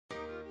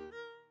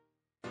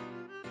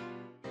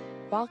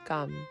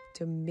Welcome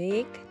to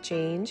Make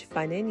Change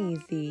Fun and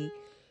Easy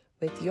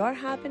with your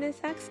happiness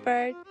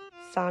expert,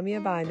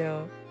 Samia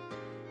Bano.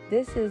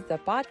 This is the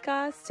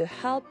podcast to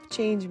help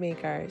change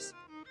makers,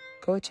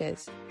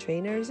 coaches,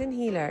 trainers, and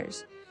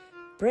healers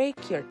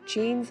break your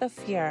chains of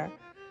fear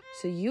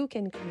so you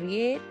can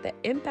create the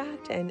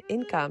impact and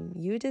income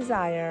you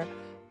desire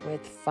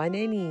with fun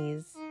and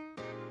ease.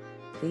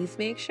 Please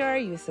make sure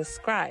you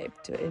subscribe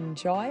to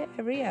enjoy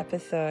every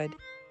episode.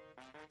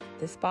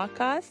 This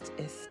podcast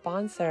is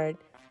sponsored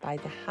by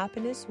the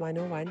Happiness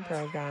 101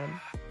 program.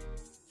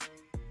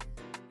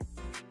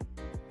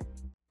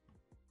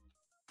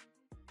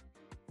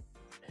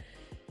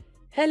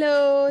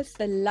 Hello,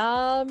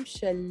 salam,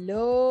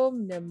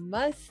 shalom,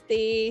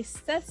 namaste,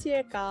 sat sri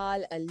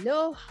akal,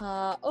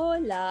 aloha,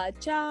 hola,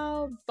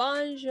 ciao,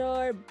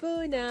 bonjour,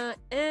 buna,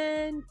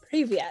 and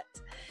privyet.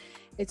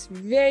 It's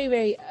very,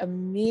 very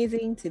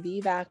amazing to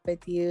be back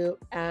with you,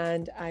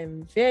 and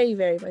I'm very,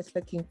 very much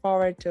looking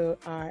forward to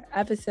our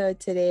episode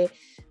today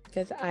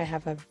because I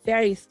have a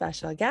very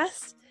special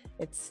guest.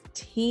 It's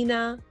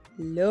Tina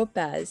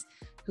Lopez,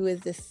 who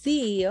is the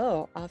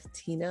CEO of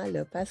Tina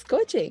Lopez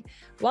Coaching.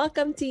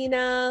 Welcome,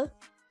 Tina.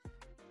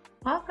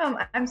 Welcome.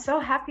 I'm so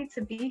happy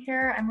to be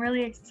here. I'm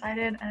really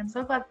excited, and I'm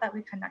so glad that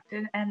we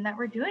connected and that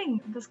we're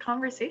doing this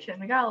conversation.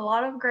 We got a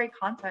lot of great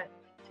content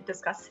to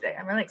discuss today.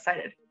 I'm really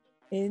excited.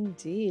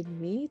 Indeed.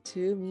 Me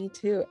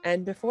too.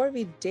 And before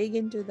we dig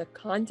into the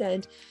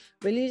content,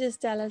 will you just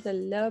tell us a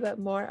little bit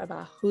more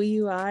about who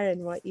you are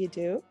and what you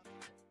do?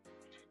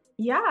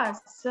 Yeah,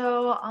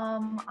 so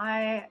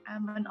I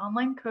am an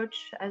online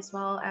coach as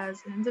well as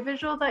an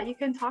individual that you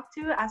can talk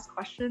to, ask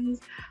questions.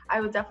 I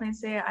would definitely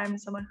say I'm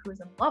someone who is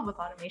in love with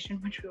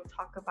automation, which we will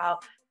talk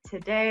about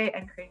today,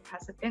 and creating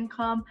passive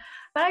income.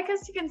 But I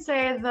guess you can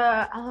say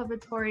the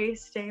elevatory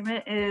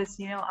statement is,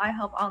 I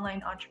help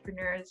online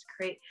entrepreneurs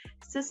create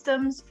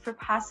systems for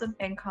passive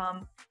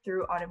income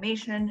through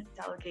automation,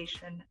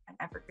 delegation, and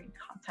evergreen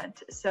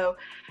content. So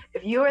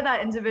if you are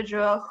that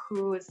individual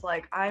who is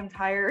like, I'm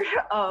tired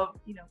of,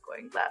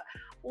 going that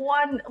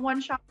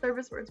one shop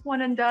service where it's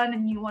one and done,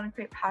 and you want to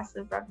create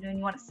passive revenue and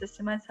you want to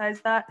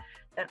systematize that,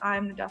 then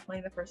I'm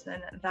definitely the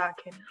person that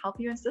can help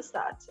you assist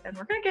that. And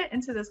we're going to get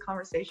into this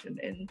conversation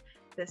in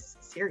this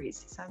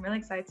series. So I'm really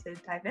excited to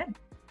dive in.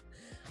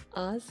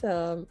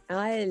 Awesome.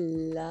 I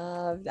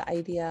love the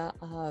idea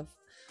of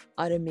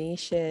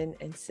automation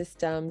and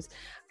systems.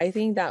 I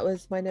think that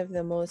was one of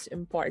the most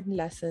important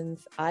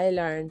lessons I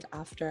learned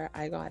after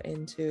I got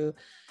into,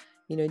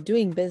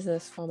 doing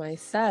business for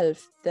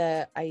myself.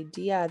 The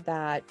idea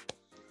that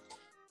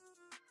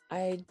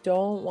I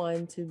don't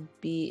want to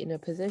be in a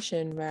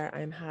position where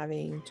I'm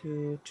having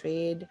to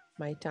trade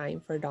my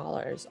time for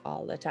dollars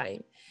all the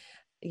time.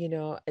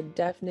 I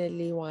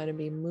definitely want to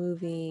be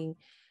moving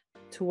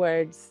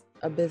towards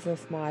a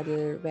business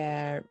model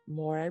where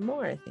more and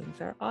more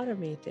things are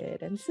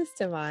automated and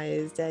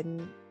systemized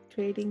and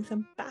creating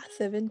some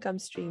passive income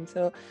stream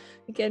so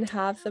we can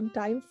have some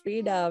time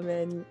freedom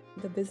and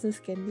the business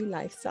can be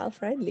lifestyle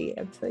friendly.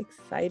 I'm so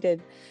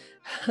excited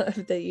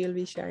that you'll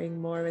be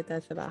sharing more with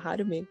us about how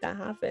to make that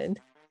happen.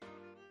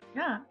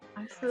 Yeah,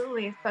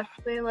 absolutely.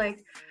 Especially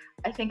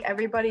I think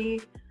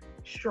everybody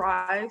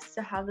strives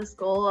to have this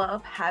goal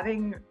of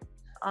having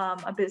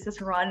a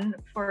business run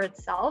for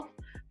itself,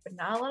 but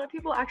not a lot of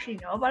people actually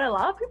know about it. A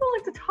lot of people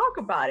like to talk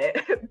about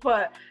it,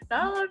 but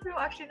not a lot of people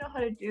actually know how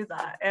to do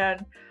that.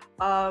 And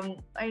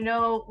I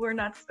know we're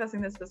not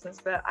discussing this business,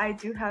 but I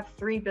do have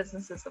 3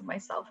 businesses of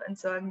myself. And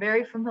so I'm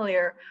very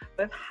familiar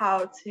with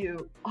how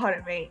to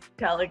automate,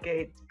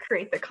 delegate,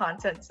 create the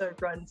content so it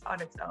runs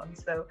on its own.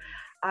 So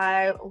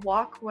I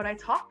walk what I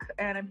talk,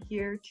 and I'm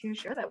here to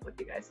share that with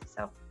you guys.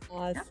 So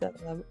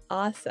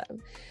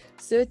Awesome.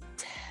 So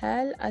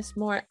tell us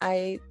more.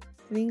 I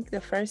think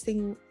the first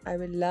thing I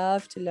would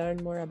love to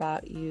learn more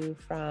about you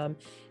from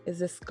is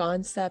this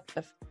concept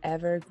of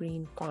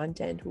evergreen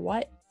content.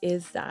 What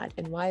is that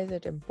and why is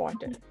it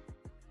important?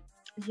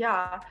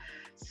 Yeah,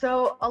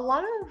 so a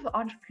lot of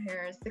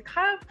entrepreneurs, they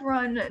kind of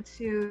run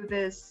to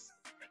this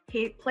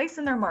place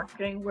in their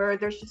marketing where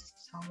there's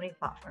just so many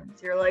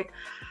platforms. You're like,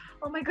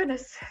 oh my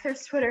goodness,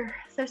 there's Twitter,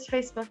 there's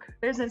Facebook,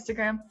 there's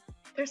Instagram,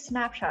 there's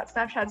Snapchat.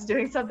 Snapchat's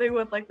doing something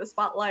with the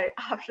spotlight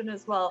option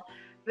as well.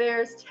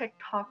 There's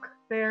TikTok,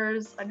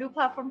 there's a new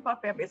platform called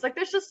Family. It's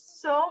there's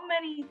just so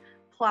many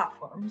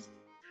platforms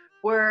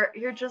where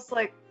you're just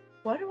like,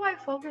 what do I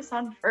focus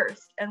on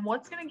first? And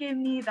what's going to give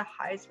me the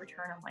highest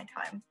return on my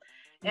time?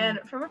 And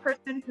from a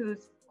person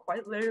who's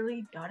quite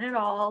literally done it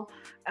all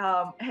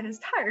and is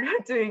tired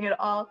of doing it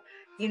all,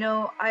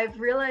 I've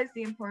realized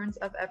the importance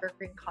of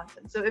evergreen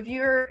content. So if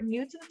you're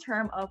new to the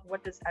term of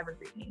what does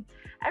evergreen mean?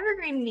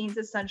 Evergreen means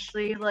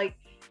essentially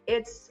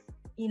it's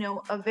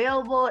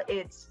available,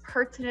 it's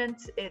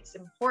pertinent, it's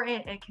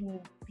important, it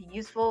can be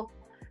useful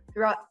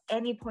throughout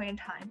any point in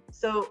time.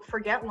 So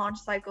forget launch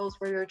cycles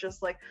where you're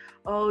just like,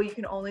 oh, you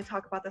can only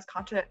talk about this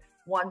content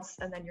once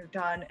and then you're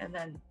done and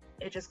then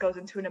it just goes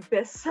into an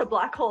abyss, a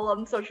black hole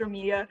on social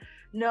media.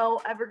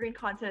 No, evergreen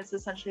content is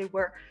essentially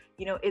where,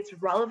 it's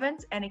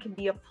relevant and it can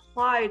be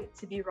applied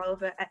to be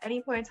relevant at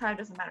any point in time.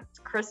 Doesn't matter if it's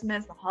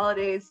Christmas, the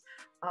holidays,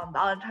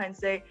 Valentine's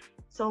Day.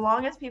 So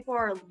long as people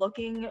are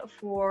looking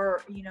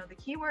for, the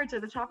keywords or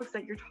the topics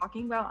that you're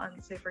talking about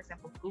on, say, for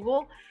example,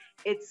 Google,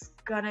 it's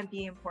gonna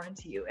be important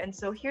to you. And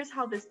so here's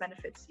how this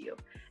benefits you.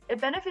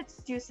 It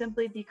benefits you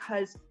simply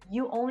because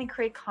you only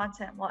create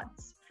content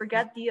once.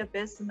 Forget the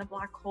abyss and the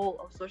black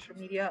hole of social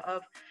media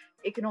of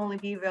it can only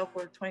be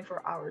available for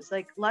 24 hours.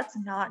 Like, let's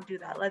not do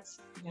that.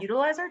 Let's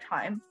utilize our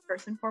time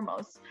first and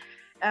foremost.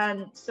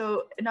 And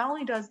so it not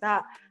only does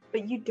that,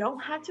 but you don't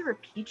have to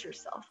repeat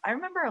yourself. I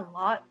remember a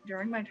lot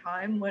during my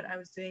time when I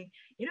was doing,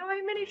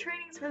 my mini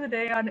trainings for the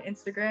day on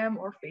Instagram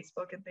or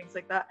Facebook and things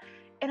like that.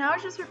 And I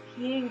was just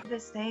repeating the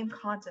same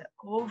content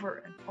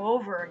over and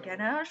over again.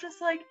 And I was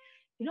just like,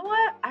 you know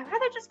what? I'd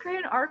rather just create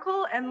an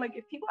article and like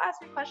if people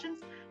ask me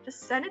questions,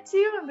 just send it to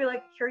you and be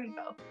like, here you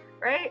go,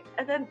 right?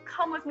 And then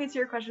come with me to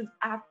your questions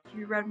after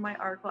you read my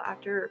article,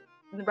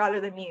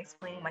 rather than me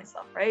explaining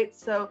myself, right?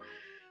 So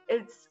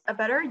it's a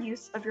better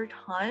use of your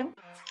time,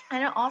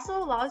 and it also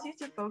allows you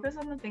to focus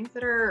on the things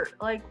that are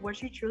like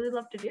what you truly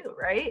love to do,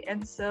 right?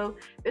 And so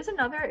there's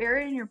another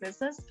area in your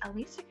business, at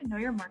least you can know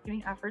your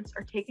marketing efforts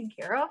are taken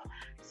care of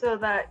so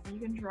that you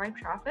can drive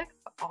traffic,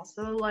 but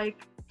also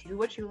like do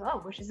what you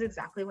love, which is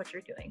exactly what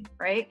you're doing,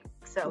 right?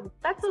 So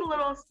that's a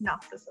little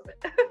synopsis of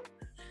it.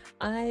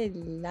 I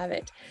love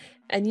it.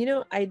 And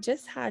I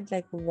just had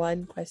like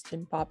one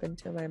question pop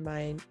into my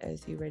mind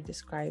as you were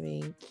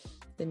describing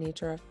the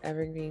nature of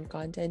evergreen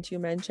content. You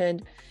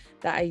mentioned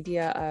the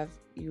idea of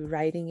you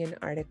writing an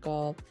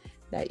article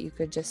that you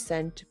could just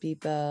send to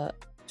people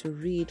to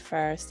read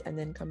first and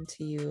then come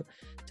to you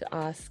to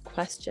ask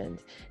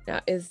questions.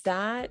 Now, is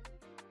that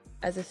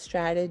as a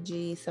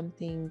strategy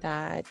something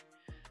that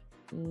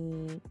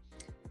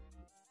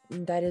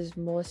that is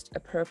most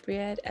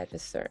appropriate at a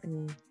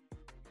certain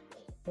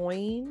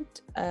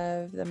point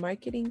of the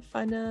marketing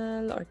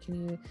funnel, or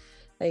can you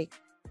like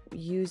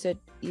use it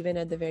even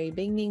at the very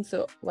beginning?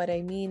 So what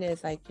I mean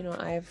is like,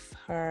 I've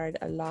heard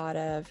a lot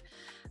of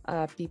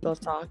people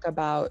talk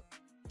about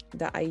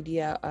the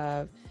idea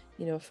of,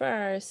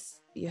 first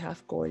you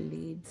have cold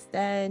leads,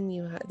 then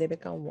they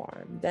become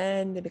warm,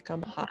 then they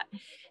become hot,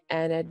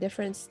 and at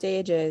different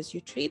stages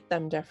you treat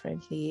them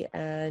differently.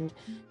 And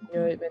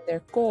when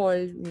they're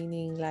cold,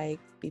 meaning like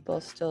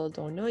people still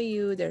don't know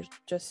you, they're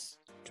just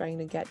trying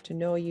to get to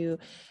know you,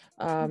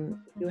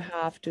 you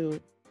have to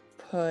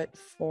put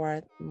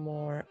forth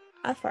more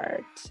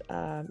effort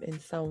in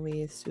some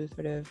ways to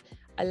sort of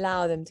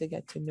allow them to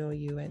get to know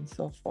you and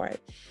so forth.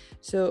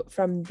 So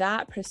from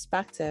that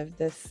perspective,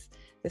 this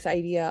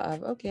idea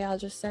of, okay, I'll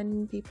just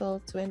send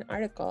people to an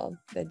article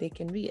that they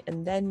can read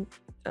and then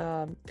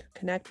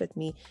connect with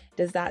me,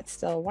 does that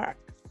still work?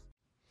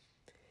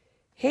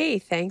 Hey,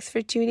 thanks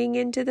for tuning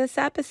into this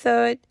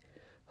episode.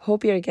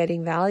 Hope you're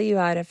getting value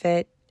out of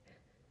it.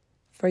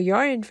 For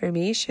your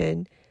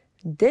information,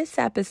 this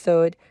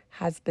episode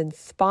has been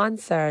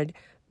sponsored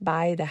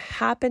by the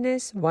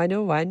Happiness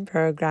 101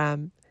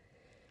 program.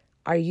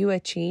 Are you a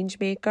change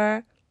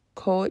maker,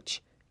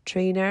 coach,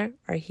 trainer,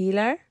 or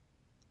healer?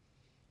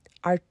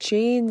 Are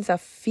chains of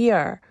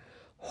fear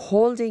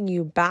holding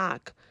you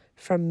back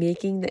from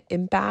making the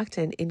impact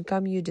and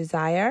income you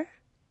desire?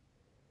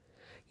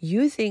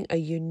 Using a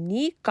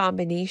unique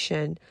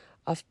combination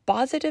of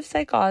positive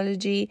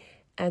psychology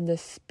and the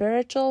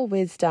spiritual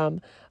wisdom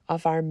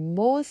of our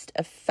most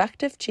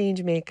effective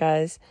change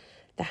makers,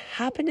 the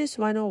Happiness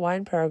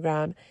 101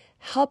 program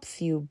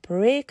helps you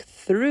break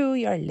through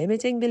your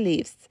limiting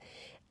beliefs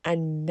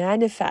and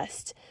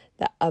manifest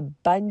the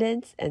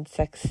abundance and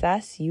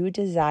success you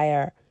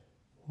desire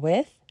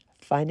with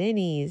fun and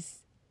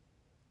ease.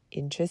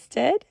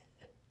 Interested?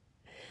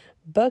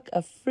 Book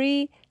a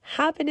free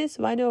Happiness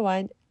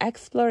 101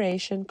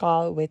 exploration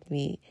call with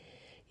me,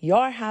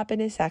 your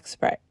happiness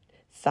expert,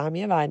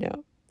 Samia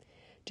Bano.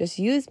 Just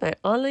use my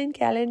online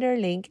calendar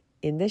link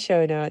in the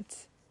show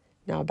notes.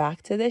 Now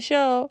back to the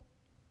show.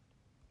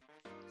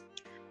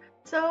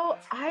 So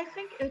I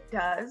think it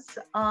does.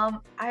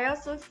 I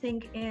also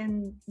think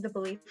in the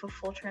belief of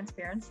full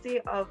transparency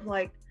of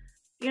like,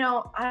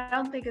 I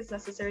don't think it's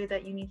necessary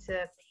that you need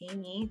to pay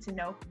me to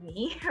know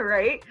me,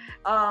 right?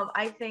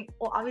 I think,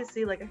 well,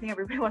 obviously, like, I think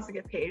everybody wants to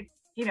get paid,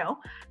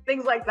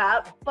 things like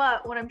that.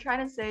 But what I'm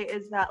trying to say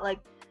is that, like,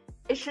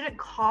 it shouldn't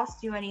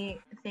cost you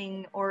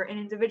anything or an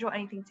individual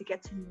anything to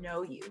get to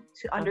know you,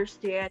 to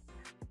understand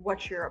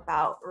what you're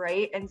about,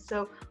 right? And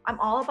so I'm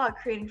all about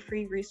creating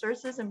free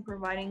resources and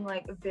providing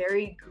like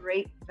very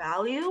great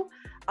value,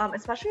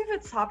 especially if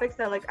it's topics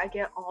that like I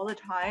get all the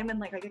time and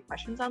like I get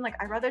questions on. Like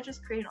I'd rather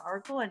just create an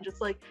article and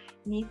just like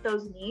meet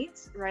those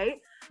needs,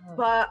 right?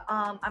 But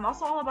I'm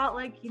also all about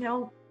like,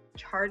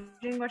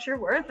 charging what you're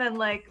worth, and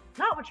like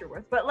not what you're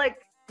worth, but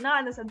like not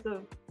in the sense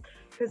of,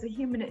 because a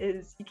human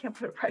is, you can't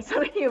put a price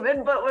on a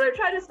human, but what I'm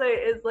trying to say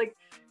is like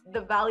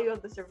the value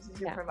of the services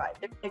you provide.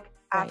 They're like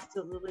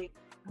absolutely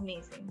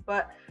amazing.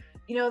 But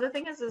the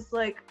thing is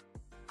like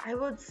I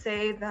would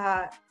say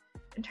that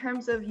in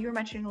terms of, you were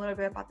mentioning a little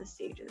bit about the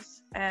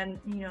stages, and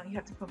you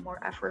have to put more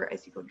effort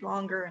as you go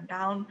longer and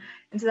down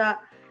into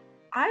that.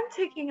 I'm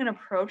taking an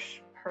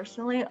approach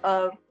personally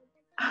of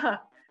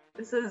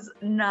this is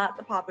not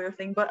the popular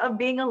thing, but of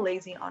being a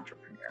lazy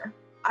entrepreneur.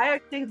 I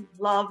actually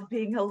love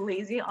being a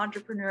lazy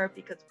entrepreneur,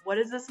 because what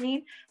does this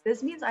mean?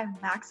 This means I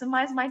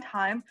maximize my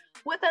time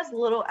with as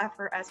little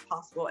effort as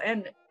possible.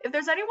 And if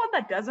there's anyone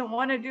that doesn't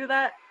want to do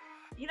that,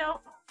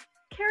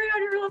 carry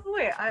on your love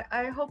way.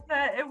 I hope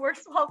that it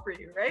works well for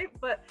you, right?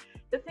 But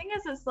the thing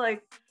is, it's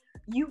like,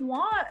 you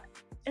want,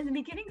 in the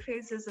beginning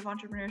phases of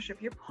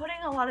entrepreneurship, you're putting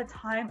a lot of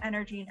time,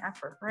 energy, and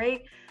effort,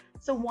 right?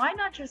 So why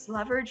not just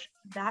leverage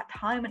that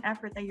time and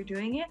effort that you're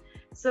doing it,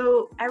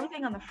 so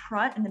everything on the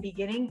front in the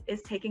beginning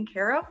is taken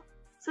care of,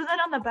 so then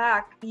on the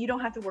back you don't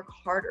have to work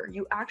harder,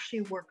 you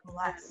actually work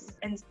less.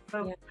 And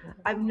so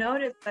I've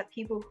noticed that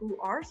people who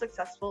are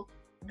successful,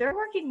 they're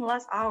working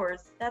less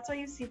hours. That's why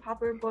you see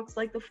popular books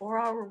like the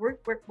 4-hour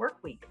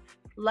work week.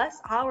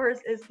 Less hours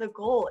is the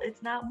goal,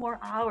 it's not more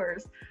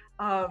hours.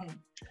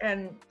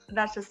 And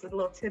that's just a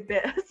little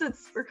tidbit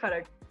since we're kind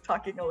of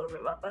talking a little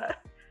bit about that.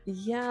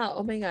 Yeah,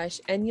 oh my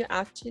gosh. And you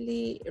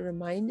actually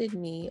reminded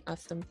me of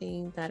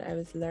something that I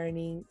was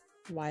learning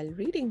while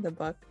reading the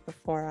book, The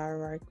 4-Hour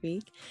Work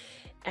Week.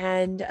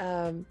 And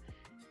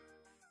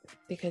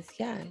because,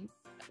 oh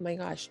my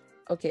gosh,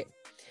 okay,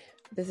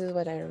 this is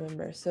what I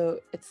remember. So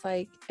it's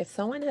like, if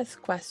someone has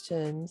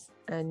questions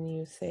and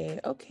you say,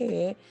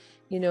 okay,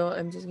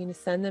 I'm just going to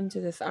send them to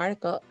this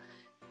article,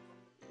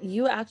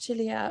 you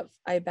actually have,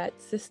 I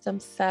bet,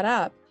 systems set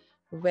up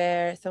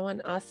where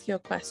someone asks you a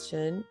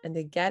question and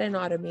they get an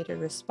automated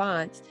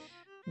response,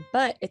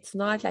 but it's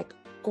not like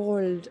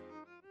cold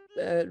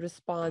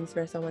response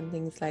where someone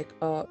thinks like,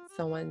 oh,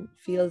 someone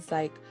feels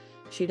like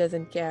she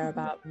doesn't care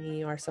about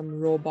me, or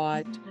some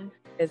robot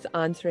is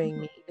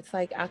answering me. It's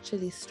like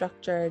actually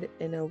structured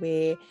in a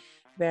way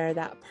where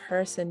that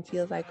person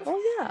feels like,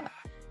 oh yeah,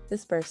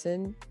 this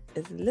person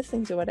is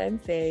listening to what I'm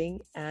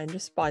saying and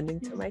responding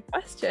to my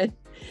question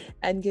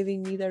and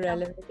giving me the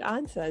relevant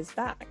answers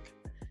back.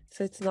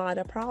 So it's not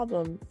a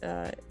problem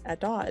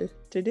at all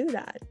to do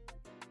that.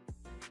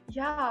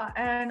 Yeah,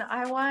 and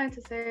I wanted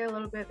to say a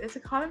little bit, it's a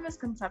common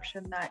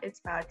misconception that it's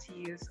bad to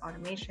use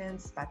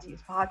automations, bad to use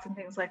bots and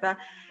things like that.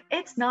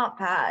 It's not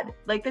bad.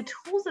 Like, the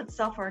tools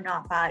itself are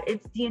not bad.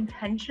 It's the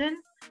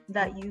intention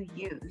that you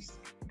use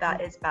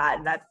that is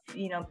bad. That,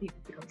 people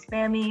become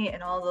spammy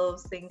and all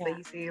those things that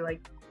you see,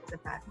 like, it's a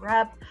bad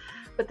rep.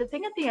 But the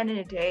thing at the end of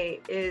the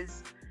day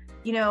is,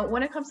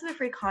 when it comes to the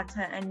free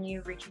content and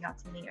you reaching out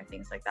to me or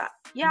things like that,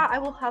 I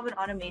will have an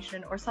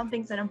automation or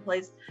something set in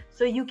place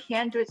so you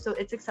can do it, so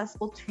it's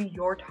accessible to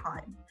your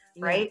time,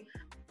 right?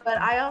 But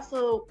I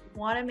also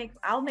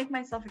I'll make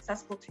myself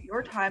accessible to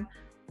your time,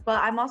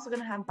 but I'm also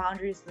going to have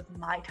boundaries with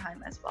my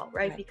time as well,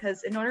 right?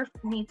 Because in order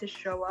for me to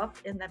show up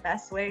in the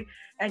best way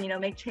and,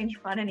 make change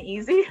fun and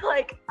easy,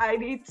 like, I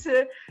need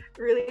to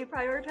really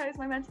prioritize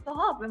my mental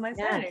health and my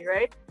sanity,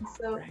 right?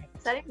 So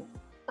setting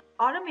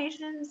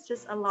automations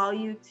just allow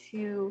you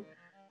to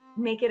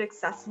make it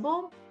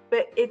accessible,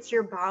 but it's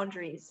your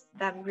boundaries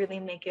that really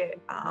make it,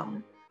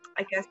 I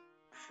guess,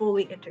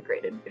 fully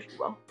integrated, if you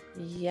will.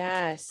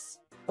 Yes.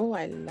 Oh,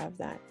 I love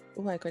that.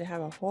 Oh, I could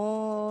have a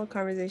whole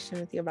conversation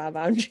with you about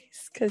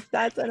boundaries, because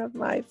that's one of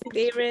my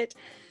favorite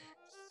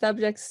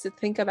subjects to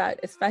think about,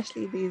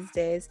 especially these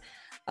days.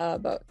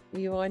 But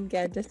we won't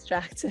get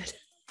distracted.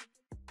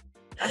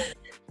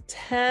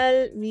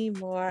 Tell me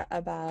more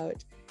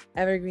about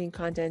Evergreen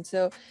content.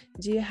 So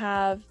do you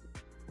have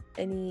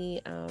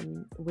any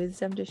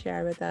wisdom to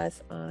share with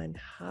us on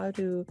how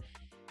to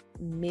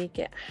make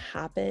it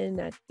happen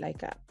at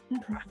like a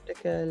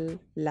practical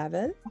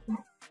level?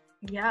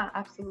 Yeah,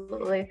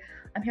 absolutely.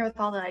 I'm here with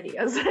all the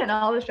ideas and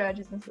all the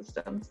strategies and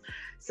systems.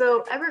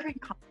 So Evergreen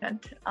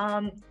content,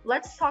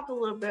 let's talk a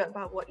little bit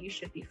about what you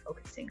should be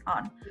focusing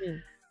on.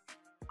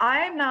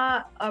 I'm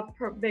not a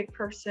big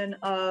person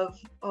of,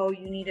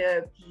 you need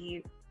to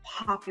be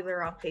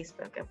popular on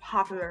Facebook and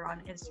popular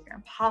on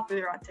Instagram,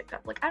 popular on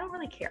TikTok. Like, I don't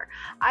really care.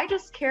 I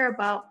just care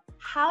about,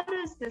 how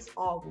does this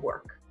all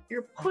work?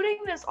 You're putting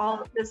this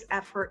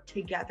effort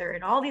together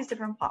in all these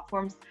different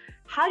platforms.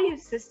 How do you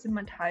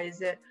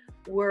systematize it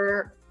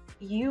where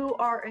you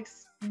are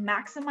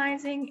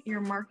maximizing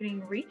your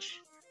marketing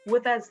reach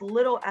with as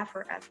little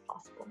effort as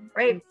possible,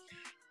 right?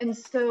 And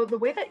so the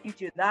way that you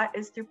do that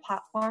is through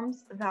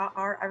platforms that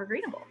are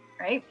evergreenable,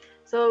 right?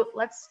 So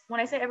when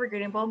I say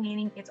evergreenable,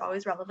 meaning it's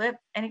always relevant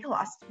and it can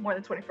last more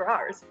than 24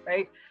 hours,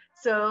 right?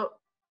 So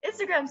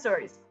Instagram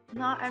stories,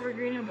 not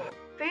evergreenable.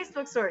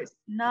 Facebook stories,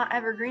 not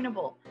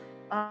evergreenable.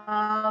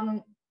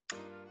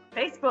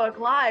 Facebook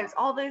lives,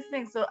 all these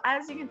things. So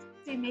as you can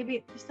see,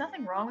 maybe there's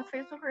nothing wrong with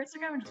Facebook or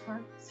Instagram. I just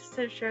wanted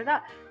to share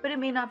that, but it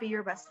may not be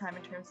your best time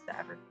in terms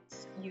of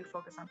the you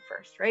focus on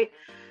first, right?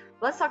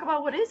 Let's talk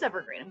about what is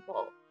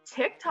evergreenable.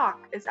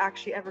 TikTok is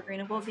actually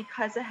evergreenable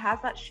because it has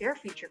that share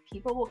feature.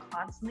 People will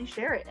constantly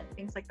share it and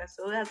things like that.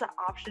 So it has an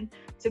option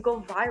to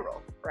go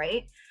viral,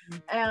 right?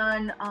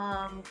 And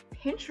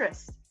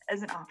Pinterest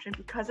as an option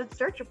because it's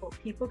searchable.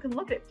 People can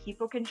look at it,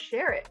 people can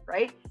share it,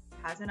 right?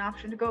 has an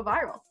option to go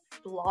viral.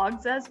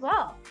 Blogs as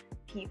well.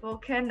 People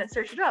can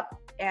search it up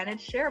and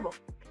it's shareable.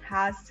 It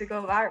has to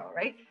go viral,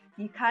 right?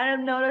 You kind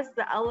of notice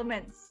the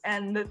elements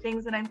and the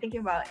things that I'm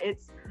thinking about.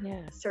 It's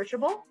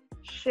searchable,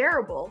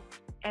 shareable,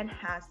 and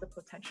has the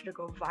potential to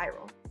go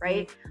viral,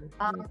 right?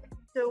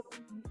 So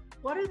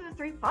what are the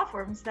 3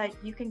 platforms that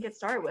you can get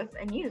started with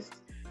and use?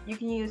 You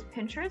can use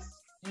Pinterest,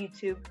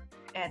 YouTube,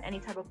 and any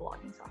type of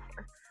blogging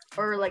software.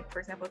 Or like, for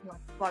example, if you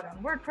want to blog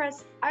on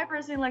WordPress, I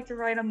personally like to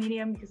write on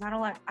Medium because I don't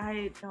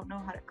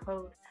know how to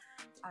code,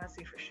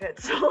 honestly, for shit.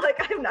 So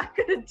like, I'm not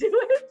gonna do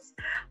it.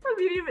 On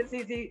Medium, it's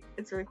easy,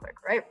 it's really quick,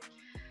 right?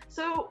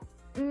 So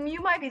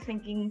you might be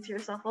thinking to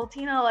yourself, well,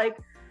 Tina, like,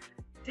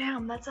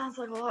 damn, that sounds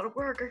like a lot of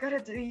work. I gotta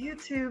do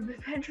YouTube,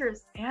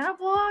 Pinterest, and a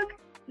blog?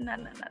 No.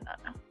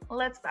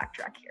 Let's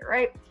backtrack here,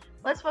 right?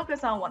 Let's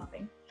focus on one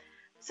thing.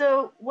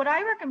 So what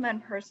I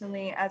recommend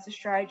personally as a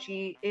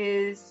strategy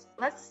is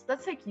let's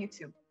take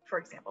YouTube, for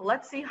example.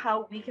 Let's see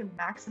how we can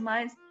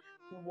maximize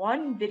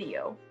one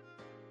video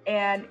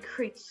and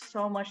create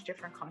so much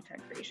different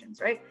content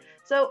creations, right?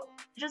 So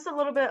just a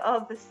little bit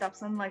of the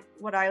steps on like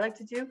what I like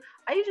to do.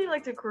 I usually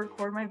like to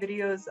record my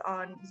videos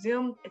on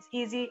Zoom. It's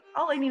easy.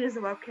 All I need is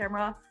a web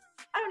camera.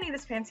 I don't need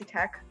this fancy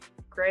tech.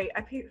 Great.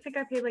 I think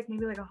I paid like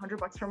maybe like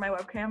 $100 for my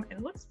webcam and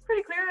it looks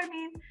pretty clear. I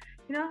mean,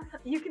 you know,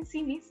 you can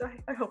see me, so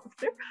I hope it's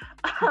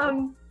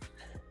clear.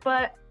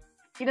 But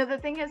you know, the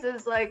thing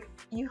is like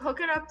you hook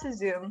it up to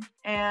Zoom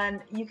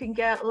and you can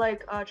get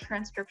like a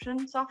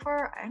transcription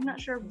software. I'm not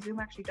sure if Zoom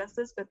actually does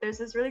this, but there's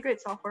this really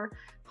great software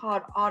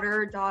called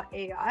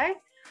otter.ai.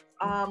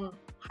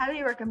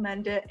 Highly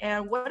recommend it.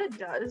 And what it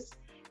does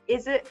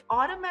is it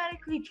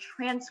automatically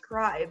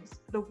transcribes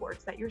the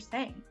words that you're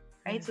saying,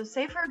 right? So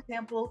say, for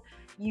example,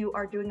 you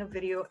are doing a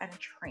video and a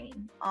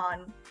train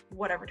on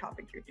whatever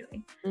topic you're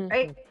doing,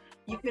 right?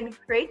 You can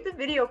create the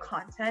video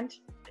content,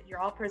 you're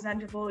all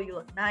presentable, you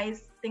look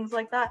nice, things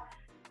like that.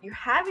 You're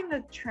having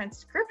the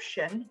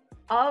transcription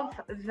of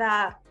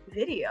that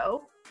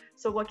video.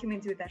 So what can we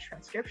do with that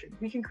transcription?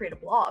 We can create a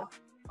blog.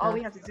 All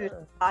we have to do is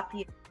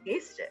copy and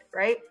paste it,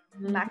 right?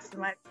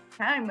 Maximize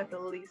time with the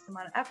least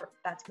amount of effort.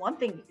 That's one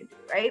thing you can do,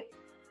 right?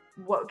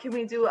 What can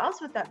we do else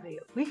with that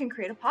video? We can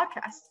create a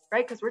podcast,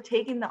 right? Because we're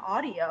taking the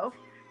audio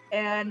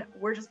and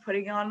we're just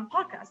putting it on a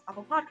podcast,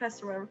 Apple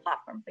Podcasts or whatever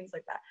platform, things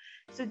like that.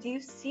 So do you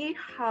see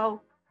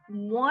how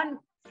one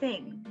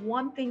thing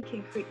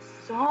can create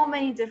so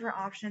many different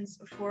options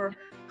for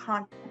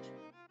content?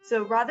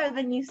 So rather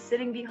than you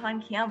sitting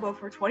behind Canva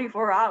for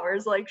 24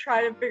 hours, like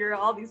trying to figure out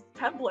all these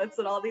templates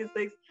and all these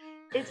things,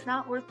 it's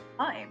not worth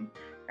the time,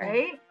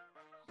 right?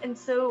 And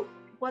so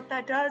what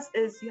that does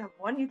is you have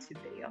one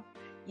YouTube video,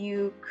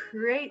 you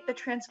create the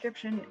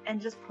transcription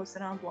and just post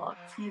it on a blog.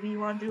 Maybe you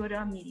want to do it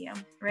on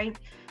Medium, right?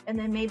 And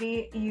then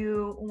maybe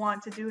you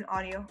want to do an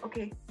audio.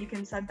 Okay, you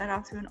can send that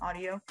out to an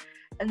audio.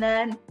 And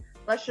then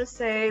let's just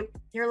say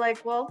you're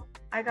like, well,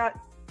 I got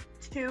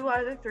 2 out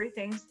of the 3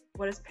 things.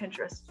 What is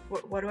Pinterest?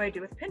 What do I do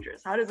with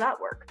Pinterest? How does that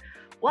work?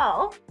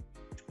 Well,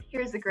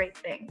 here's the great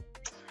thing.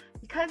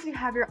 Because you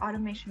have your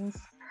automations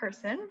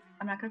person,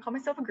 I'm not going to call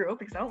myself a guru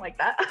because I don't like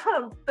that,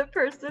 the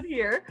person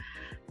here,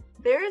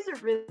 there is a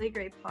really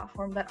great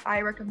platform that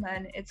I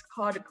recommend. It's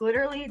called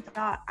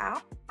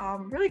glitterly.app.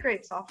 Really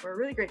great software,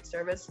 really great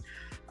service.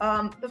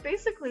 But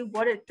basically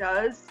what it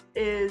does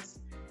is,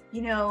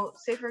 you know,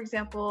 say for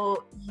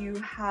example,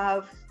 you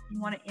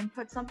want to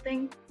input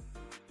something,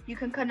 you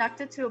can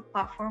connect it to a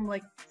platform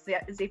like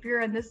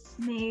Zapier, and this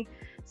may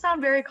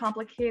sound very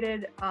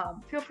complicated.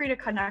 Feel free to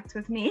connect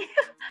with me.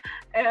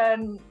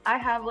 And I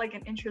have like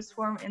an interest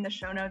form in the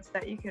show notes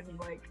that you can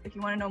like, if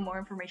you want to know more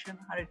information on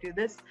how to do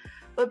this.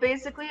 But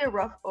basically a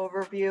rough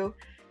overview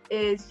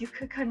is you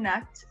could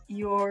connect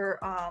your,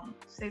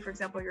 say for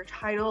example, your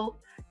title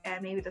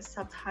and maybe the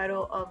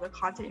subtitle of the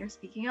content you're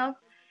speaking of.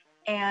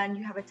 And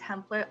you have a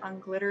template on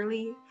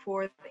Glitterly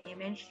for the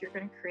image you're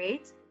going to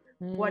create.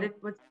 What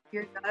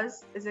Zapier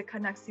does is it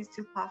connects these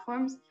 2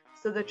 platforms.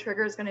 So the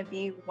trigger is going to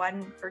be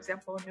when, for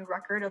example, a new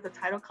record of the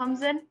title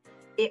comes in,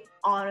 it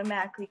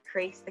automatically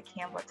creates the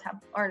Canva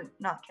template, or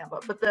not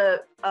Canva, but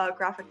the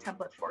graphic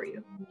template for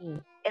you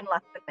in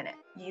less than a minute.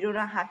 You do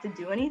not have to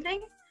do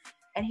anything.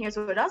 And here's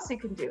what else you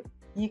can do.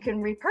 You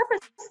can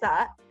repurpose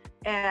that.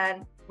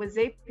 And with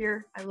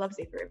Zapier, I love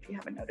Zapier if you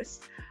haven't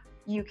noticed,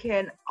 you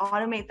can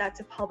automate that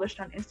to publish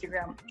on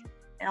Instagram.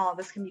 And all of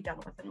this can be done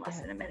within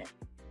less than a minute.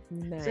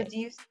 Nice. So do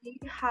you see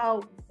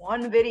how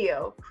one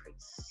video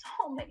creates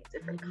so many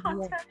different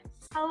content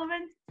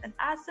elements and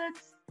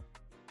assets?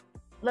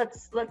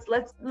 Let's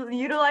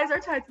utilize our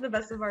time to the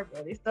best of our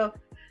ability. So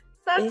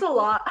that's a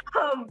lot.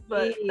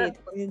 But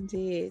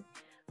Indeed.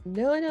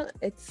 No,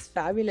 it's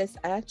fabulous.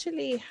 I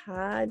actually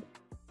had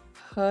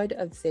heard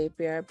of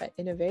Zapier, but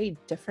in a very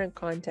different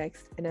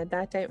context. And at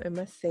that time, I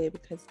must say,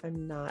 because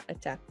I'm not a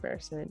tech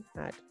person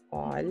at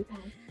all,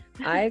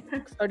 I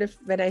sort of,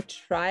 when I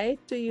try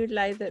to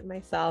utilize it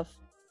myself,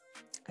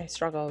 I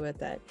struggle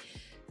with it.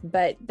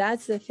 But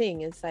that's the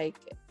thing. It's like,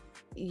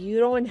 you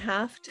don't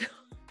have to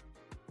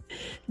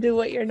Do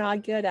what you're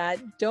not good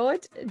at.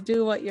 Don't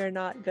do what you're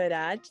not good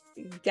at.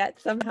 Get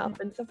some help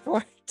and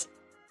support.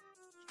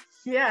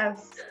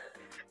 Yes,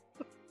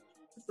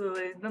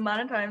 absolutely. The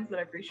amount of times that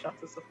I've reached out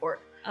to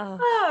support. Oh,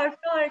 I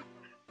feel like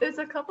there's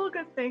a couple of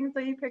good things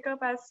that you pick up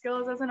as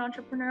skills as an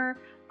entrepreneur.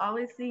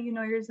 Obviously, you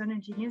know your zone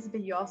of genius,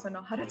 but you also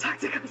know how to talk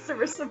to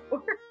customer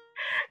support.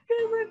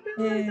 Because I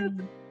feel like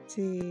that's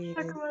indeed.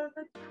 talk about it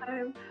at the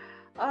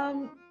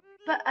time.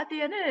 But at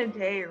the end of the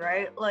day,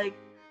 right? Like,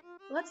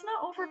 let's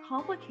not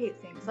overcomplicate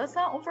things. Let's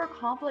not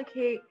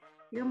overcomplicate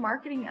your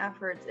marketing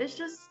efforts. It's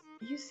just,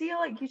 you see,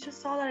 like, you just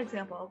saw that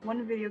example of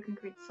one video can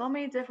create so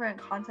many different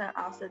content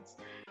assets,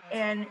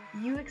 and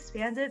you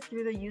expand it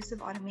through the use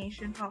of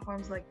automation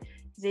platforms like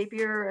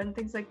Zapier and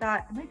things like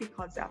that. It might be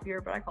called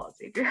Zapier, but I call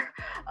it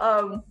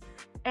Zapier.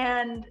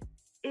 And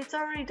it's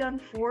already done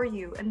for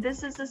you, and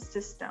this is a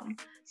system.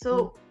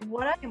 So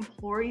what I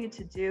implore you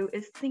to do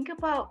is think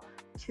about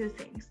two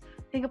things.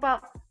 Think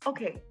about,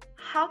 okay,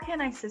 how can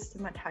I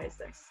systematize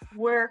this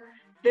where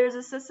there's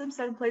a system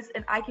set in place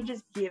and I can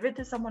just give it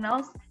to someone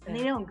else and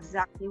they know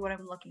exactly what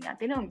I'm looking at.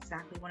 They know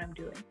exactly what I'm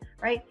doing,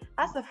 right?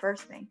 That's the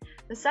first thing.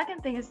 The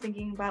second thing is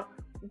thinking about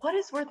what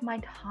is worth my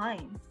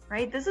time,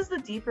 right? This is the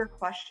deeper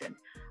question.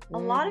 A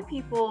lot of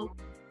people,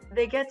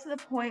 they get to the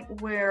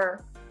point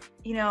where,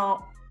 you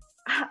know,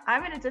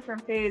 I'm in a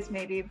different phase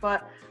maybe,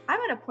 but I'm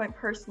at a point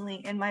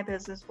personally in my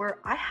business where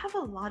I have a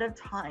lot of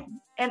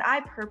time, and I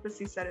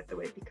purposely set it the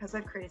way because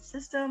I've created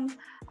systems,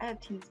 I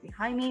have teams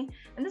behind me,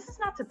 and this is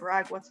not to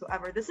brag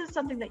whatsoever. This is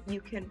something that you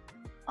can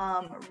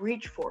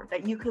reach for,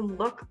 that you can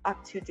look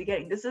up to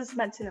getting. This is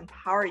meant to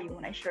empower you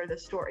when I share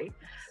this story.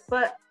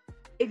 But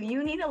if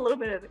you need a little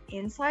bit of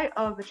insight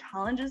of the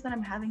challenges that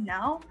I'm having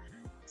now,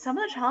 some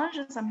of the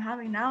challenges I'm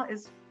having now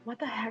is, what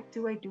the heck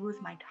do I do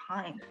with my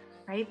time,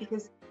 right?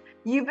 Because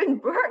you've been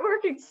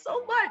working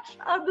so much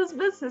on this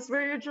business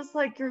where you're just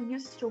like, you're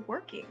used to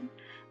working.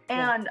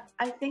 And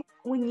I think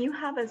when you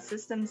have a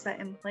system set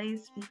in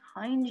place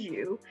behind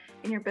you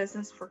in your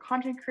business for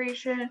content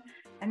creation,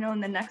 I know in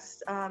the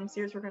next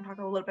series, we're going to talk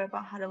a little bit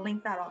about how to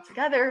link that all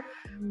together.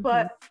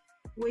 But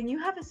when you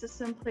have a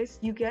system in place,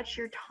 you get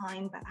your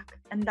time back.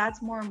 And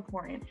that's more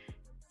important.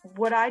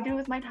 What I do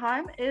with my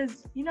time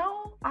is, you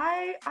know,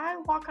 I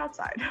walk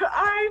outside.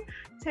 I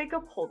take a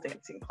pole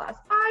dancing class.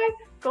 I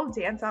go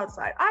dance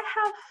outside. I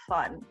have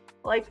fun.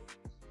 Like,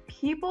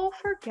 people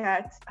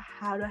forget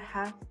how to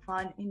have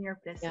fun in your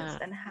business,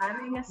 and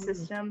having a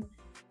system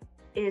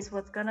is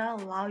what's gonna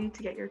allow you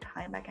to get your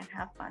time back and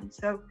have fun.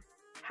 So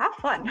have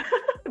fun,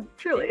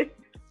 truly.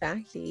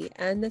 Exactly.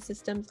 And the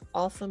systems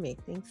also make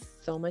things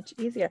so much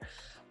easier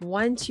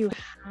once you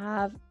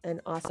have an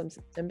awesome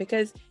system,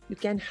 because you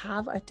can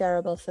have a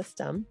terrible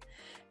system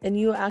and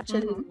you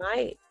actually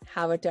might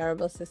have a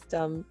terrible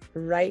system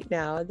right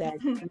now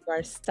that you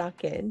are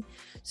stuck in.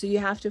 So you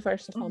have to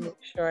first of all make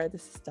sure the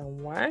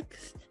system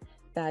works,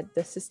 that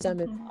the system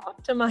is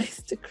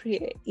optimized to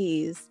create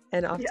ease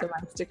and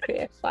optimized to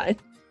create fun.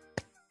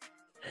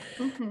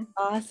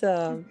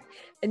 Awesome.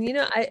 And you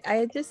know,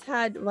 I just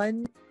had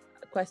one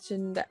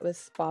question that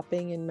was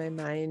popping in my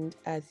mind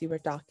as you were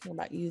talking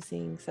about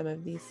using some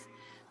of these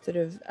sort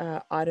of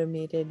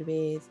automated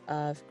ways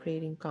of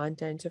creating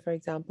content. So for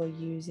example,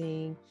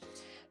 using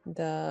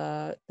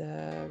the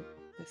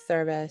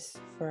service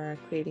for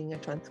creating a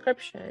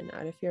transcription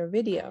out of your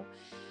video.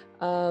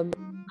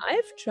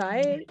 I've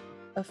tried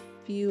a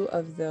few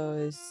of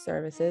those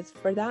services.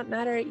 For that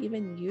matter,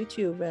 even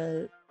YouTube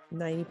will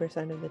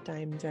 90% of the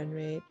time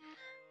generate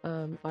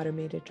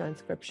automated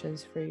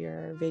transcriptions for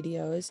your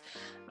videos.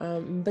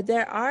 But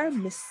there are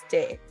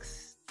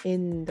mistakes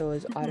in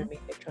those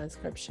automated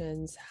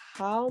transcriptions.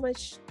 How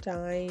much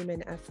time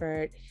and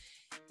effort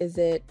is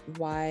it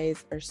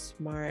wise or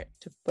smart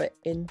to put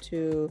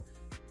into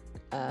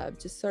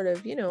just sort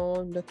of, you know,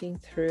 looking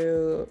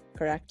through,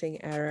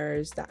 correcting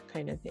errors, that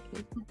kind of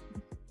thing?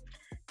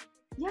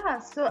 Yeah,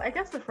 so I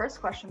guess the first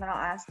question that I'll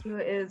ask you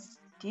is,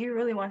 do you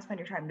really want to spend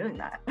your time doing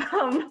that?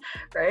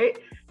 Right?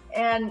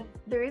 And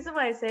the reason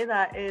why I say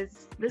that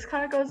is this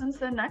kind of goes into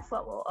the next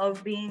level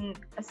of being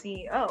a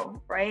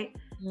CEO, right?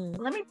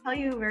 Let me tell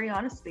you very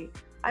honestly,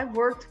 I've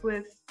worked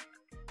with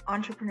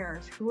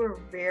entrepreneurs who are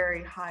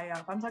very high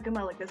up. I'm talking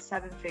about like a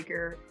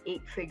 7-figure,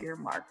 8-figure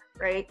mark,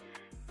 right?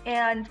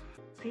 And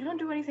they don't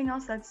do anything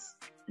else that's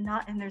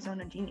not in their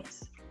zone of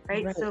genius,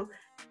 right? So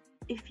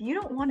if you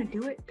don't want to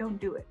do it, don't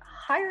do it.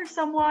 Hire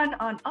someone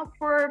on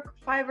Upwork,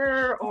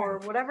 Fiverr, or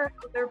whatever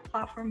other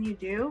platform you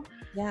do,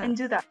 and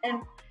do that.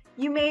 And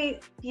you may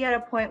be at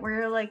a point where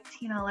you're like,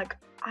 Tina, like,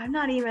 I'm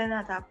not even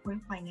at that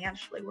point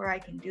financially where I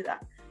can do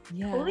that.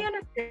 Totally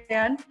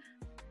understand.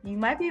 You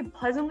might be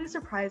pleasantly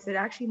surprised. It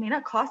actually may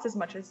not cost as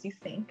much as you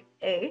think,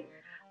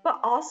 but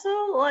also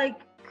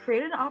like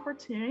create an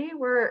opportunity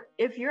where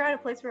if you're at a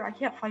place where I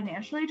can't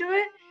financially do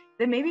it,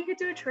 then maybe you could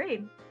do a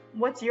trade.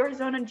 What's your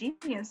zone of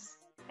genius?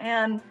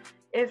 And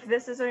if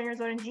this is in your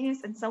zone of genius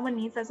and someone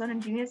needs that zone of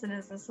genius and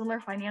is in a similar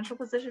financial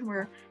position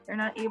where they're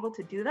not able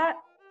to do that,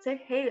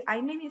 say, hey,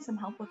 I may need some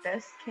help with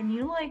this. Can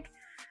we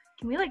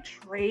like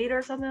trade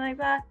or something like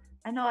that?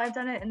 I know I've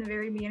done it in the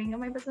very beginning of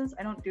my business.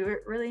 I don't do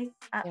it really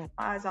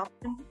as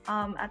often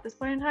at this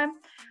point in time,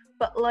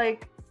 but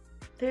like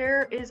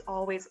there is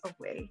always a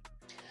way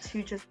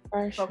to just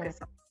focus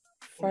on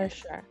for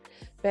sure.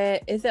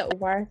 But is it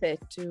worth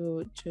it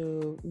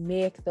to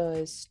make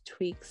those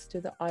tweaks to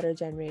the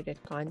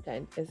auto-generated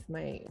content is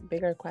my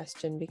bigger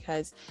question,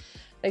 because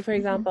like for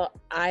example,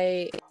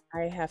 I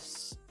have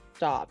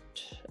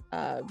stopped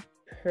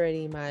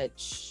pretty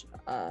much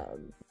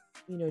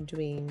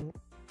doing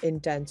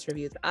intense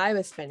reviews. I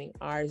was spending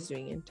hours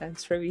doing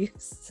intense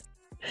reviews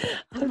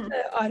of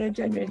the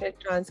auto-generated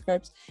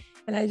transcripts,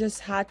 and I just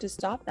had to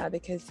stop that,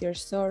 because you're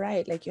so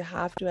right. Like you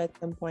have to at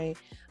some point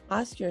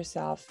ask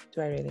yourself,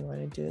 do I really want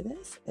to do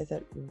this? Is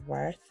it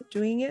worth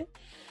doing it?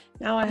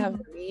 Now I have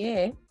a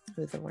VA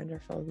who's a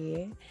wonderful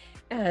VA,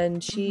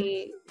 and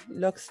she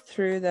looks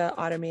through the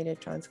automated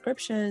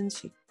transcriptions,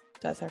 she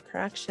does her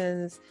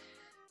corrections.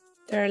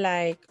 They're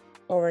like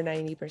over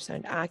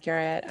 90%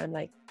 accurate. I'm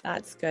like,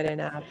 that's good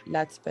enough.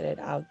 Let's put it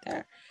out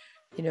there,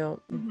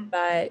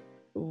 but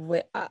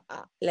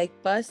like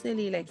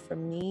personally, like for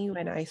me,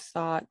 when I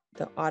saw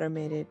the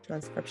automated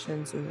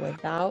transcriptions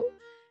without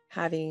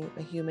having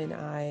a human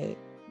eye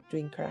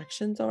doing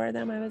corrections over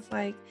them, I was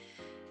like,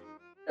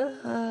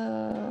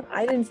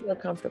 I didn't feel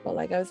comfortable.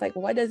 Like I was like,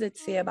 what does it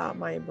say about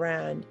my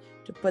brand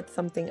to put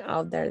something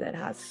out there that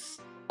has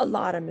a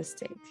lot of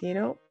mistakes,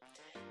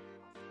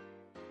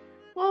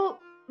 Well,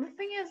 the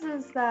thing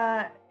is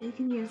that you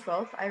can use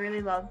both. I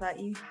really love that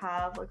you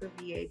have like a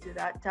VA do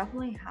that.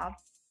 Definitely have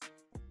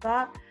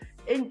that.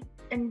 And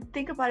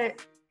think about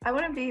it. I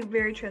want to be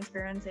very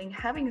transparent, saying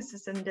having a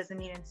system doesn't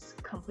mean it's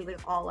completely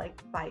all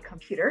like by a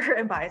computer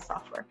and by a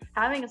software.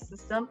 Having a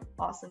system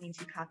also means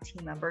you have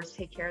team members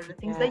take care of the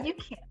things that you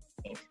can't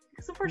change.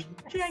 Because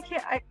unfortunately, I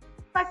can't.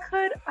 If I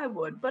could, I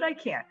would, but I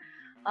can't.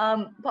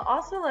 But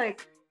also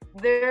like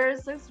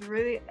there's this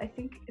really, I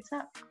think it's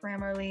not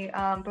Grammarly,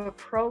 but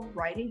Pro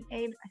Writing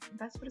Aid. I think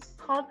that's what it's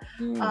called.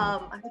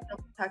 I think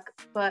double check,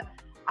 but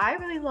I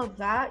really love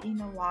that. You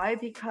know why?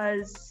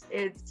 Because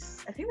I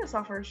think the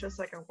software is just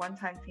like a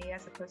one-time fee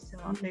as opposed to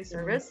a monthly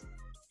service.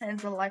 And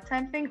it's a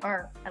lifetime thing,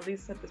 or at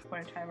least at this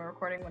point in time of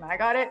recording when I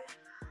got it.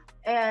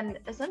 And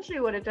essentially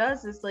what it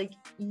does is like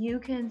you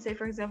can say,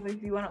 for example,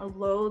 if you want to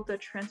load the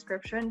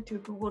transcription to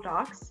Google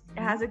Docs,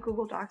 it has a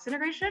Google Docs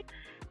integration,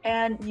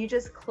 and you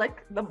just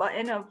click the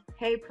button of,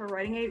 hey, Pro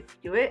Writing Aid,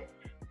 do it.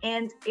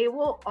 And it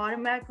will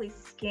automatically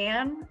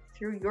scan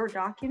through your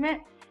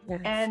document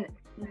and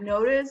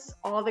notice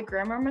all the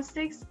grammar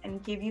mistakes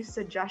and give you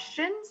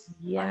suggestions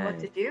on what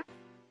to do.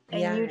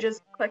 And you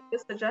just click the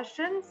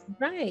suggestions.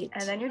 Right.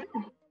 And then you're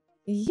done.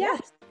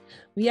 Yes,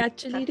 we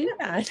actually do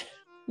that.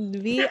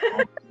 We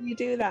actually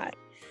do that.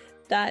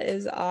 That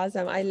is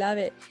awesome. I love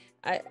it.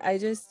 I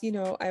just,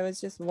 I was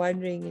just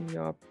wondering in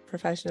your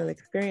professional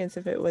experience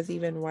if it was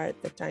even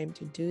worth the time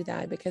to do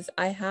that, because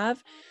I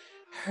have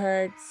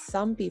heard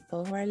some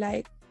people who are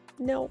like,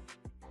 no,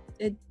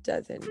 it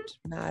doesn't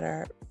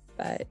matter,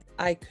 but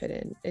I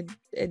couldn't.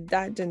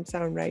 That didn't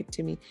sound right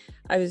to me.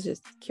 I was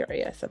just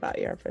curious about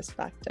your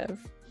perspective.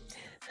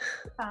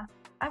 Yeah,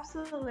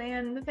 absolutely.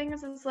 And the thing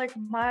is like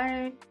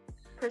my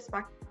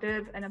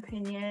perspective and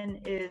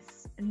opinion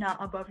is not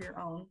above your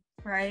own,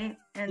 right?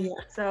 And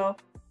so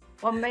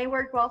what may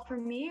work well for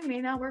me may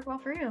not work well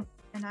for you.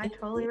 And I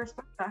totally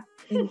respect that.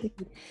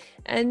 Indeed.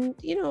 And,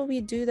 we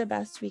do the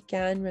best we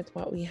can with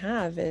what we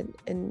have.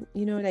 And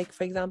like,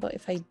 for example,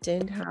 if I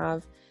didn't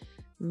have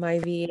my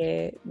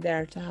VA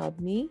there to help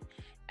me,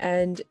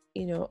 and,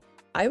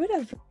 I would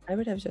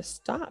have just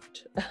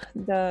stopped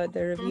the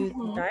reviews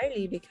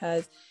entirely,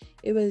 because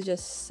it was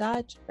just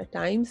such a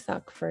time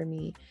suck for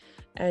me.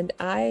 And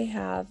I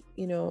have,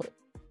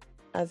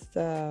 as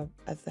the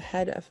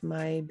head of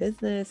my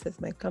business,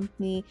 as my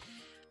company,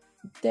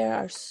 there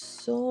are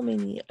so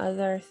many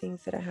other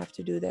things that I have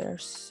to do that are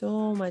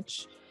so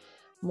much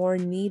more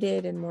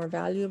needed and more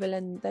valuable,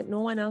 and that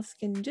no one else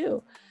can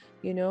do,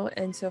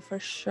 and so for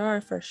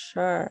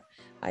sure,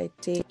 I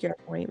take your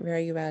point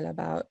very well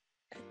about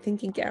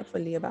thinking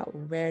carefully about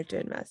where to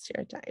invest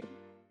your time.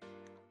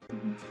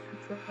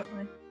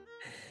 Absolutely.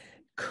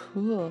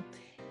 Cool.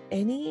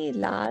 Any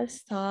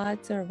last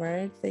thoughts or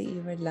words that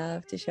you would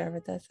love to share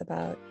with us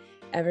about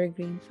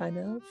Evergreen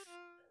funnels?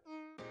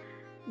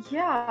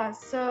 Yeah,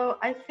 so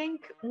I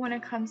think when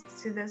it comes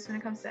to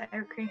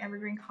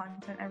evergreen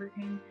content,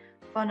 evergreen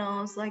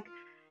funnels, like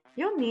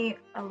you'll meet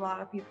a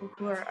lot of people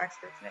who are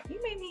experts in it. You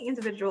may meet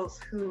individuals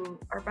who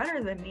are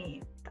better than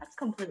me. That's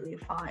completely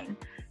fine.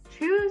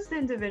 Choose the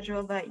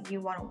individual that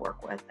you want to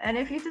work with. And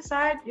if you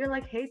decide you're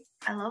like, hey,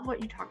 I love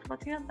what you talked about,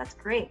 Tina, that's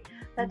great.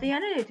 But at the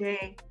end of the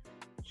day,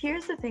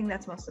 here's the thing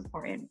that's most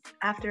important.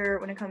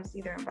 When it comes to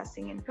either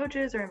investing in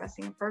coaches or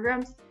investing in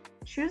programs,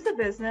 choose the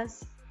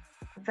business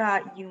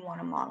that you want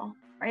to model,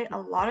 right? A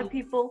lot of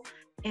people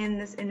in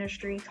this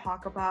industry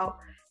talk about,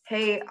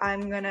 hey,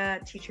 I'm going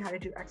to teach you how to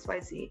do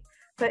XYZ.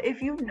 But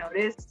if you've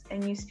noticed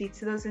and you speak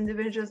to those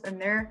individuals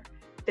and they're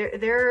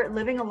they're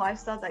living a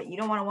lifestyle that you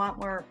don't want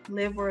to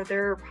live, where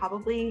they're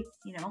probably,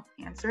 you know,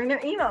 answering their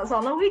emails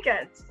on the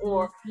weekends,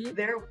 or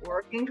they're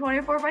working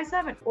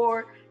 24/7,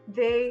 or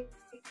they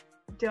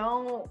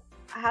don't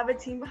have a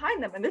team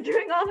behind them and they're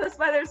doing all this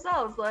by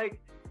themselves. Like,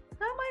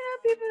 that might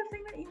not be the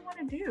thing that you want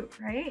to do,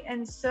 right?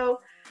 And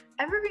so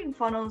evergreen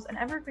funnels and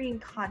evergreen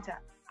content,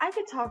 I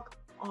could talk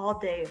all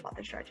day about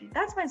the strategy.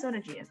 That's my zone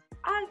of genius.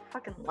 I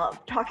fucking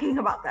love talking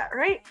about that,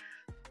 right?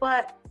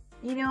 But,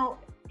 you know,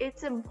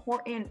 it's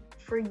important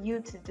for you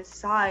to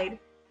decide,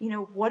 you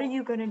know, what are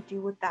you going to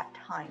do with that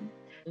time?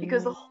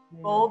 Because the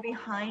whole goal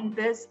behind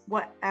this,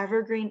 what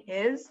evergreen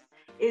is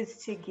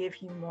to give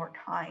you more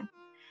time.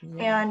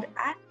 And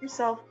ask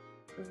yourself,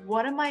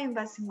 what am I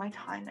investing my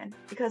time in?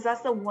 Because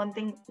that's the one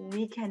thing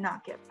we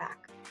cannot get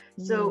back.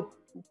 So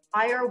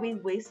why are we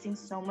wasting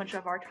so much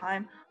of our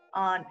time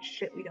on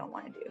shit we don't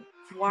want to do?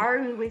 Why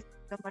are we wasting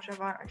so much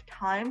of our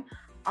time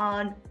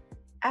on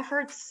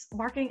efforts,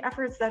 marketing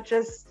efforts that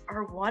just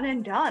are one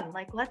and done?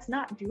 Like, let's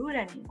not do it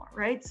anymore,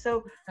 right?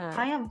 So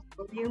I am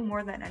for you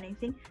more than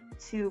anything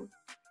to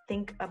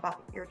think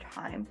about your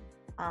time.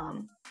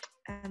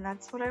 And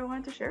that's what I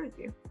wanted to share with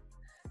you.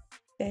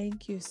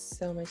 Thank you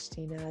so much,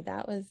 Tina.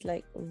 That was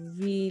like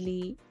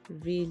really,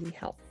 really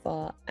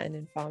helpful and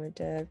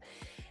informative.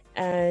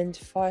 And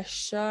for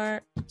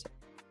sure,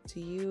 to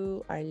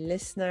you, our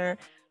listener,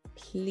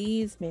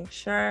 please make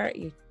sure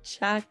you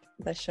check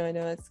the show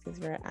notes, because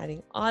we're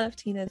adding all of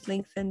Tina's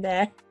links in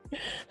there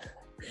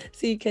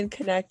so you can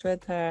connect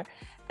with her.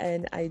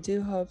 And I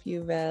do hope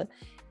you will.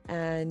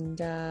 And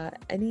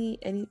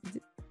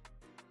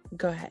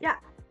go ahead.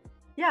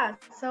 Yeah,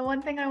 so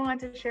one thing I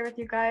wanted to share with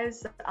you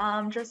guys,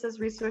 just as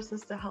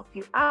resources to help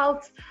you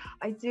out,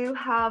 I do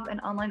have an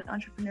online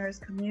entrepreneurs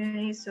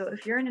community. So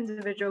if you're an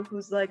individual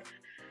who's like,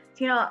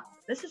 Tina,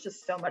 this is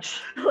just so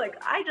much, like,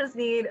 I just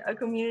need a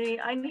community,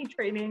 I need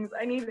trainings,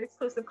 I need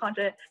exclusive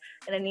content,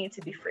 and I need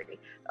to be free,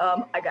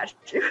 I got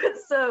you.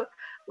 So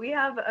we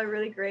have a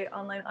really great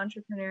online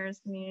entrepreneurs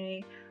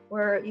community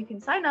where you can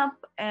sign up,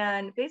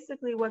 and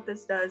basically what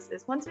this does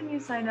is, once when you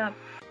sign up,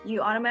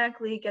 you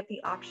automatically get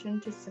the option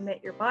to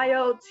submit your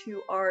bio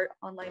to our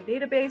online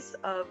database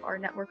of our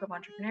network of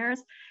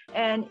entrepreneurs,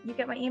 and you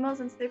get my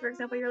emails and say, for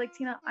example, you're like,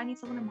 Tina, I need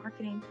someone in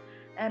marketing,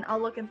 and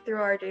I'll look in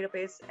through our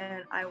database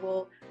and I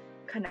will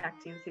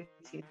connect you to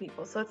two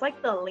people. So it's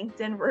like the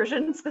LinkedIn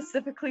version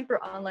specifically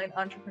for online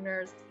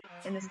entrepreneurs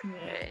in this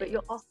community, but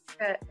you'll also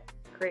get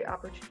great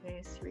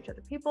opportunities to reach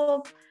other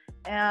people.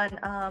 And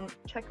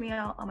check me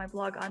out on my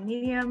blog on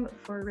Medium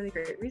for really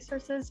great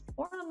resources.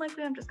 More than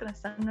likely, I'm just going to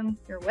send them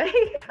your way.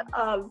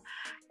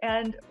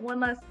 And one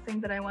last thing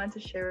that I wanted to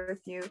share with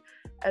you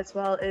as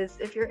well is,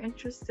 if you're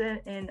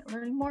interested in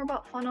learning more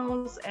about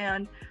funnels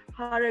and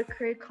how to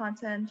create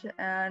content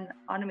and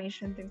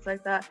automation, things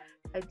like that,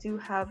 I do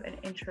have an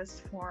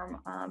interest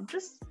form,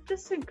 just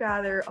to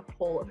gather a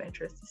poll of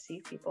interest to see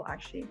if people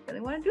actually really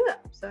want to do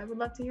that. So I would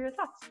love to hear your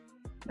thoughts.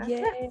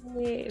 Yay!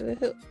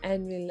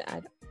 And we'll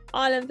add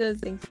all of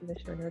those links in the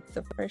show notes.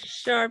 So for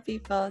sure,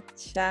 people,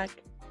 check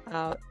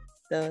out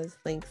those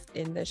links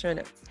in the show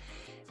notes.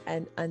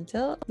 And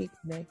until we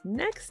connect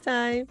next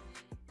time,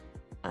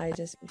 I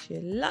just wish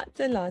you lots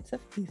and lots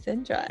of peace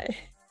and joy.